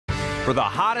For the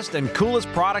hottest and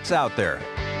coolest products out there,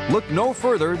 look no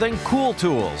further than Cool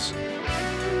Tools.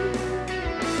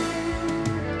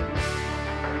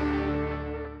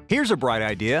 Here's a bright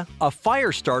idea, a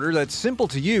fire starter that's simple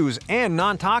to use and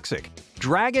non-toxic.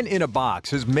 Dragon in a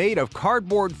Box is made of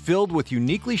cardboard filled with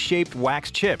uniquely shaped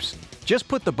wax chips. Just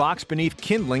put the box beneath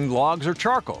kindling, logs, or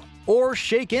charcoal, or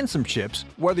shake in some chips,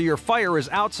 whether your fire is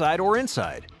outside or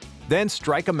inside. Then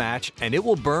strike a match and it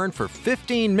will burn for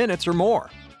 15 minutes or more.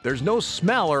 There's no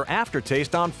smell or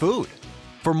aftertaste on food.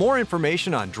 For more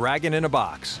information on Dragon in a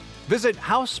Box, visit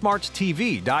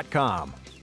HouseSmartsTV.com.